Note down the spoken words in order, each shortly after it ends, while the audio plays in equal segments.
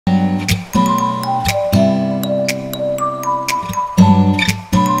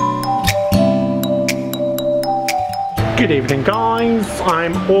Good evening guys,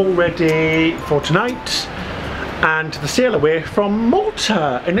 I'm all ready for tonight and the sail away from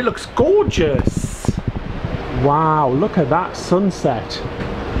Malta, and it looks gorgeous. Wow, look at that sunset.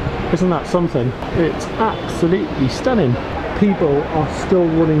 Isn't that something? It's absolutely stunning. People are still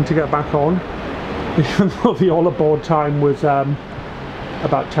running to get back on, even though the all aboard time was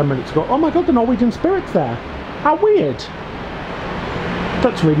about 10 minutes ago. Oh my god, the Norwegian Spirit's there. How weird.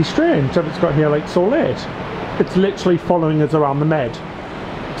 That's really strange that it's got here like so late. It's literally following us around the Med.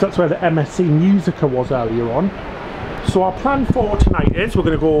 So that's where the MSC Musica was earlier on. So our plan for tonight is we're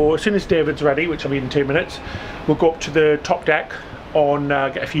going to go, as soon as David's ready, which will be in 2 minutes, we'll go up to the top deck on,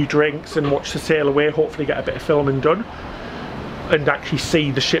 get a few drinks and watch the sail away, hopefully get a bit of filming done and actually see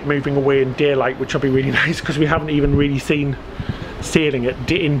the ship moving away in daylight, which will be really nice because we haven't even really seen sailing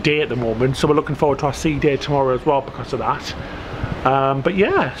it in day at the moment. So we're looking forward to our sea day tomorrow as well because of that. But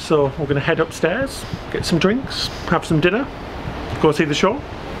yeah, so we're going to head upstairs, get some drinks, have some dinner, go see the show,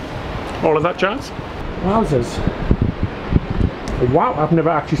 all of that jazz. Wowzers. Wow, I've never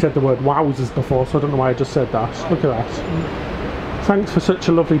actually said the word wowzers before, so I don't know why I just said that. Look at that. Thanks for such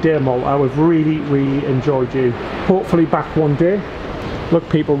a lovely day, Malta. I've really, really enjoyed you. Hopefully back one day. Look,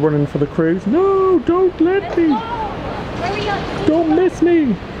 people running for the cruise. No, don't let me. Don't miss me.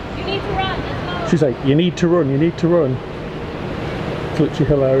 You need to run. She's like, you need to run, you need to run. It's literally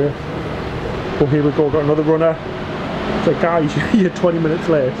hilarious. Oh, here we go, got another runner. It's like, guys, you're 20 minutes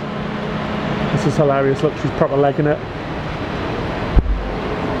late. This is hilarious. Look, she's proper legging it.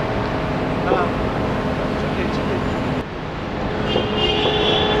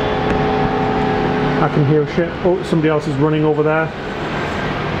 I can hear a ship. Oh, somebody else is running over there.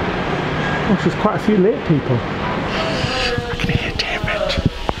 Oh, there's quite a few late people. I can hear David.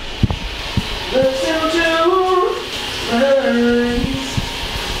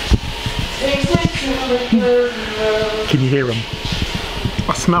 Can you hear him?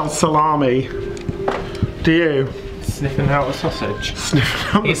 I smell salami. Do you? Sniffing out a sausage. Sniffing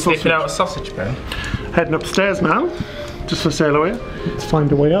out a sausage. Sniffing out a sausage, Ben. Heading upstairs now, just for sail away. Let's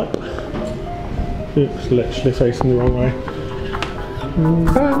find a way up. It's literally facing the wrong way.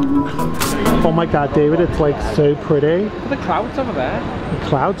 Oh my god, David, it's like so pretty. Look at the clouds over there. The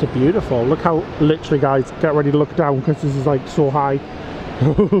clouds are beautiful. Look how, literally guys, get ready to look down because this is like so high.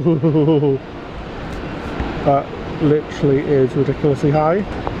 That literally is ridiculously high.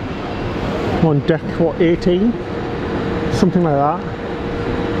 On deck, what, 18? Something like that.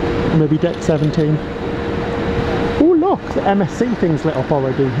 Maybe deck 17. Oh look, the MSC thing's lit up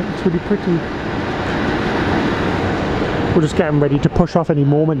already. It's really pretty. We're just getting ready to push off any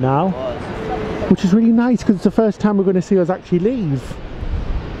moment now, which is really nice because it's the first time we're going to see us actually leave.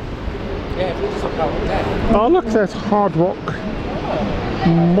 Yeah, if we just look out there. Oh look, there's Hard Rock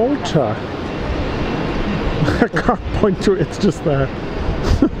Malta. I can't point to it, it's just there.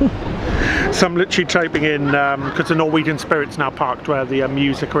 So I'm literally typing in, because the Norwegian Spirit's now parked where the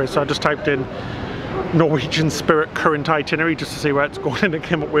Musica is, so I just typed in Norwegian Spirit current itinerary just to see where it's going, and it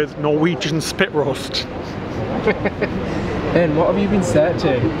came up with Norwegian Spit Roast. Ben, what have you been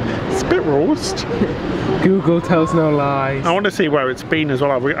searching? Spit Roast? Google tells no lies. I want to see where it's been as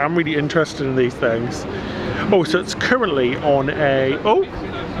well. I'm really interested in these things. Oh, so it's currently on a... Oh!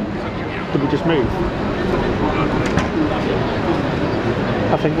 Did we just move?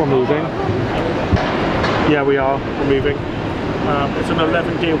 I think we're moving. Yeah, we are. We're moving. It's an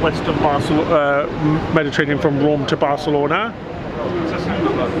 11-day western Mediterranean from Rome to Barcelona.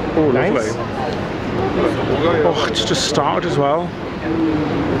 Oh, nice. Lovely. Oh, it's just started as well.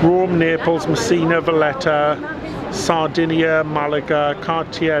 Rome, Naples, Messina, Valetta, Sardinia, Malaga,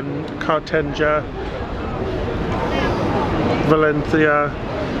 Cartagena, Valencia,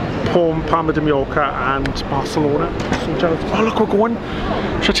 Palma de Mallorca and Barcelona. Oh look, we're going.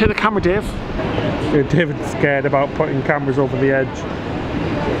 Should I take the camera, Dave? Yeah, David's scared about putting cameras over the edge.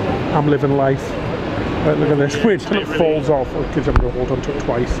 I'm living life. Right, look at this. Wait till it falls off. Oh, kids, I'm going to hold on to it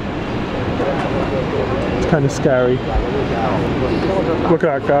twice. It's kind of scary. Look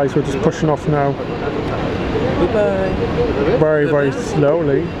at that, guys. We're just pushing off now. Goodbye. Very, very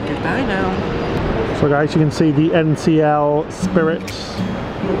slowly. Goodbye now. So guys, you can see the NCL Spirit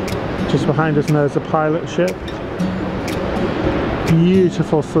just behind us, and there's a pilot ship.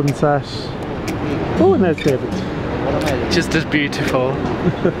 Beautiful sunset. Oh, and there's David. Just as beautiful.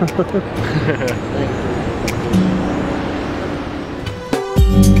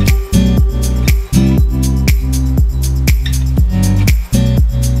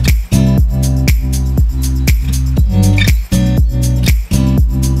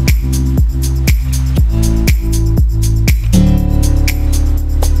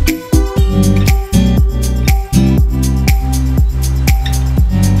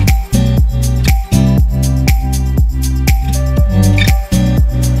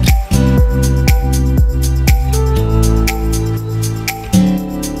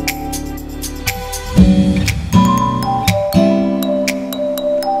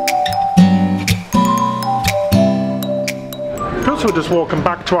 walking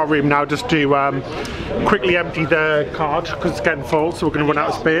back to our room now just to quickly empty the card because it's getting full, so we're going to run out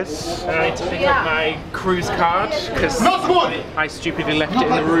of space. And I need to pick up my cruise card because I stupidly left it in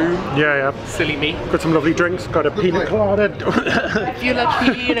the room. Yeah. Silly me. Got some lovely drinks. Got a pina colada. If you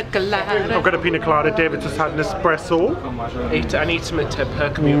like pina colada. I've got a pina colada. David just had an espresso. I need something to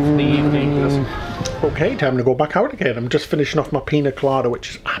perk me up for the evening. Okay, time to go back out again. I'm just finishing off my pina colada,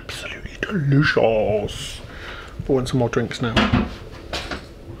 which is absolutely delicious. I want some more drinks now.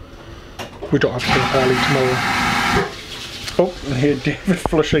 We don't have to drink early tomorrow. Oh, and here David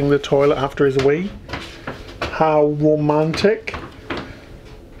flushing the toilet after his wee. How romantic.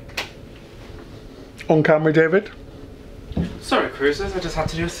 On camera, David. Sorry, cruisers, I just had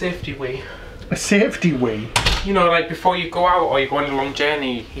to do a safety wee. A safety wee? You know, like before you go out or you go on a long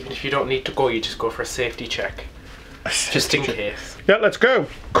journey, even if you don't need to go, you just go for a safety check. Just in case. Yeah, let's go.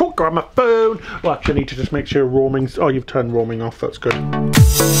 Cool, grab my phone. Well, actually, I need to just make sure roaming's... Oh, you've turned roaming off, that's good.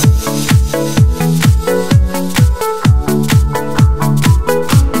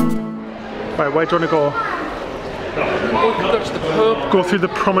 Right, where do you want to go? We could go to the pub. Go through the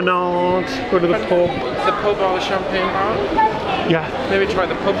promenade, go to the pub. The pub or the champagne bar? Yeah. Maybe try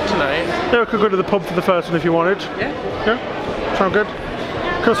the pub tonight. Yeah, we could go to the pub for the first one if you wanted. Yeah. Yeah, sound good.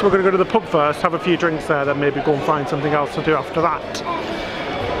 Because we're going to go to the pub first, have a few drinks there, then maybe go and find something else to do after that.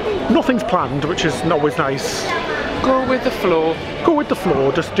 Nothing's planned, which is always nice. Go with the flow. Go with the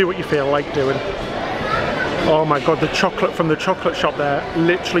flow, just do what you feel like doing. Oh my god, the chocolate from the chocolate shop there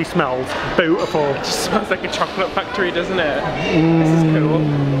literally smells beautiful. It just smells like a chocolate factory, doesn't it? This is cool.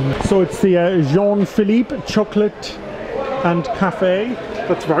 So it's the Jean-Philippe Chocolate and Cafe.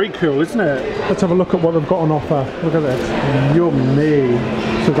 That's very cool, isn't it? Let's have a look at what they've got on offer. Look at this. Yummy.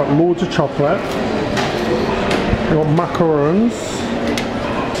 So we've got loads of chocolate. We've got macarons.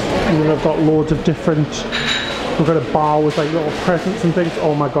 And then they've got loads of different... We've got a bar with like little presents and things.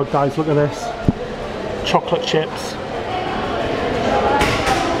 Oh my god, guys, look at this. Chocolate chips.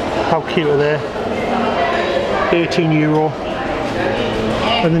 How cute are they? €18.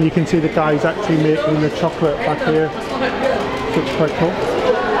 And then you can see the guys actually making the chocolate back here. Looks quite cool.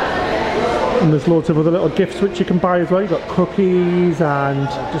 And there's loads of other little gifts which you can buy as well. You've got cookies and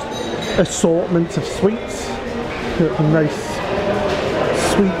just assortments of sweets. Got some nice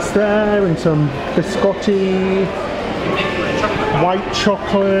sweets there and some biscotti, white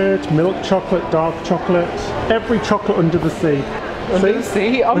chocolate, milk chocolate, dark chocolate. Every chocolate under the sea. Under the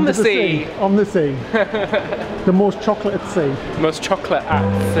sea? On the sea? On the sea. The most chocolate at sea. Most chocolate at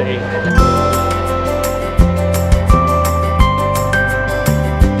sea.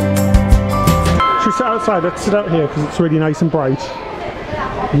 Should we sit outside? Let's sit out here because it's really nice and bright.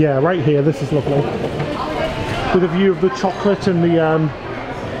 Yeah, right here. This is lovely. With a view of the chocolate and the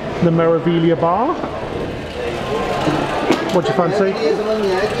Meraviglia bar. What do you fancy?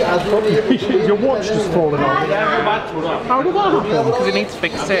 Your watch just fallen off. How did that happen? Because it needs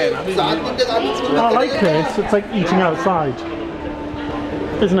fixing. I like this. It's like eating outside.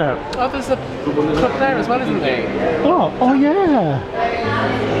 Isn't it? Oh, there's a club there as well, isn't there? Oh yeah.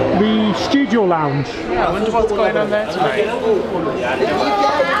 The studio lounge. Yeah, I wonder what's going on there tonight.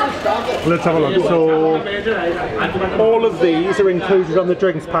 Let's have a look. So, all of these are included on the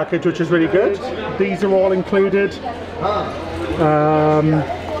drinks package, which is really good. These are all included.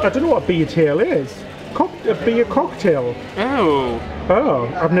 I don't know what a beer tail is. A beer cocktail. Oh,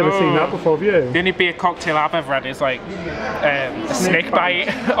 I've never seen that before, have you? The only beer cocktail I've ever had is like a snake bite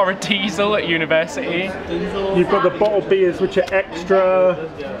or a diesel at university. You've got the bottled beers which are extra.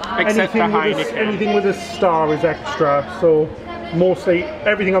 Except the Heineken. Anything with a star is extra, so mostly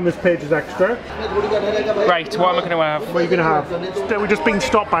everything on this page is extra. Right, what am I going to have? What are you going to have? We've just been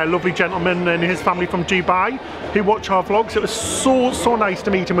stopped by a lovely gentleman and his family from Dubai who watch our vlogs. It was so nice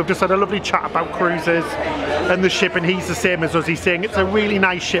to meet him. We've just had a lovely chat about cruises and the ship, and he's the same as us. He's saying it's a really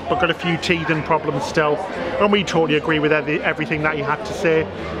nice ship but got a few teething problems still, and we totally agree with everything that he had to say.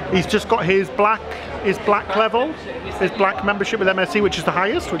 He's just got his black level, his black membership with MSC, which is the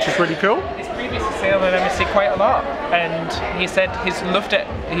highest, which is really cool. He's previously sailed at MSC quite a lot, and he said he's loved it.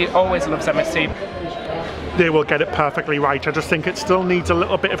 He always loves MSC. They will get it perfectly right. I just think it still needs a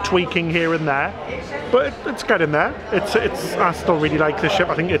little bit of tweaking here and there, but it's getting there. I still really like this ship.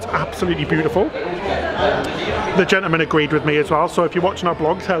 I think it's absolutely beautiful. The gentleman agreed with me as well, so if you're watching our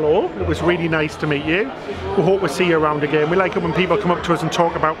vlogs, hello. It was really nice to meet you. We hope we'll see you around again. We like it when people come up to us and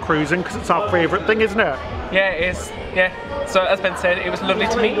talk about cruising because it's our favourite thing, isn't it? Yeah, it is. Yeah. So as Ben said, it was lovely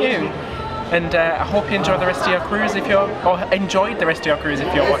to meet you. And I hope you enjoy the rest of your cruise or enjoyed the rest of your cruise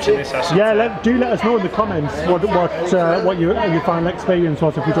if you're watching this. Yeah, do let us know in the comments what your final experience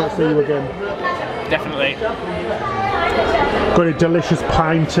was if we don't see you again. Definitely. Got a delicious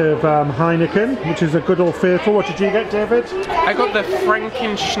pint of Heineken, which is a good old faithful. What did you get, David? I got the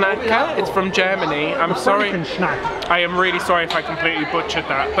Frankenschnacker. It's from Germany. I'm sorry. Frankenschnack. I am really sorry if I completely butchered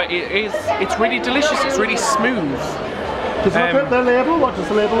that, but it's really delicious. It's really smooth. Does it look at the label? What does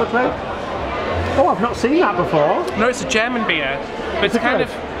the label look like? Oh, I've not seen that before. No, it's a German beer, but it's kind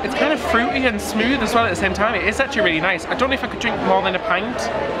of fruity and smooth as well at the same time. It is actually really nice. I don't know if I could drink more than a pint.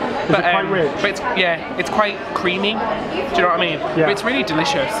 Is it quite rich? But it's quite creamy. Do you know what I mean? Yeah. But it's really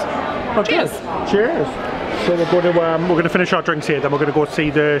delicious. Oh, Cheers. Good. Cheers. So we're going to finish our drinks here. Then we're going to go see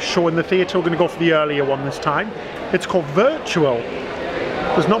the show in the theatre. We're going to go for the earlier one this time. It's called Virtual.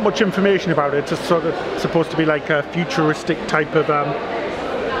 There's not much information about it. It's just sort of supposed to be like a futuristic type of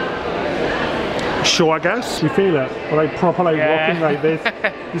show, I guess. You feel it? We're like proper like rocking like this.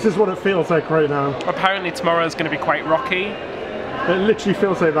 This is what it feels like right now. Apparently tomorrow is going to be quite rocky. It literally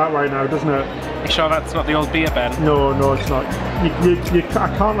feels like that right now, doesn't it? You sure that's not the old beer, Ben? No, no, it's not. I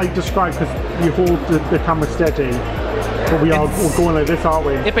can't like describe because you hold the camera steady, but we're going like this, aren't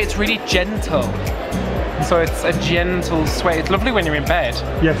we? Yeah, but it's really gentle. So it's a gentle sway. It's lovely when you're in bed.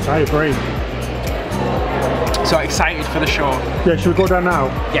 Yes, I agree. So excited for the show. Yeah, should we go down now?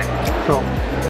 Yeah. Sure.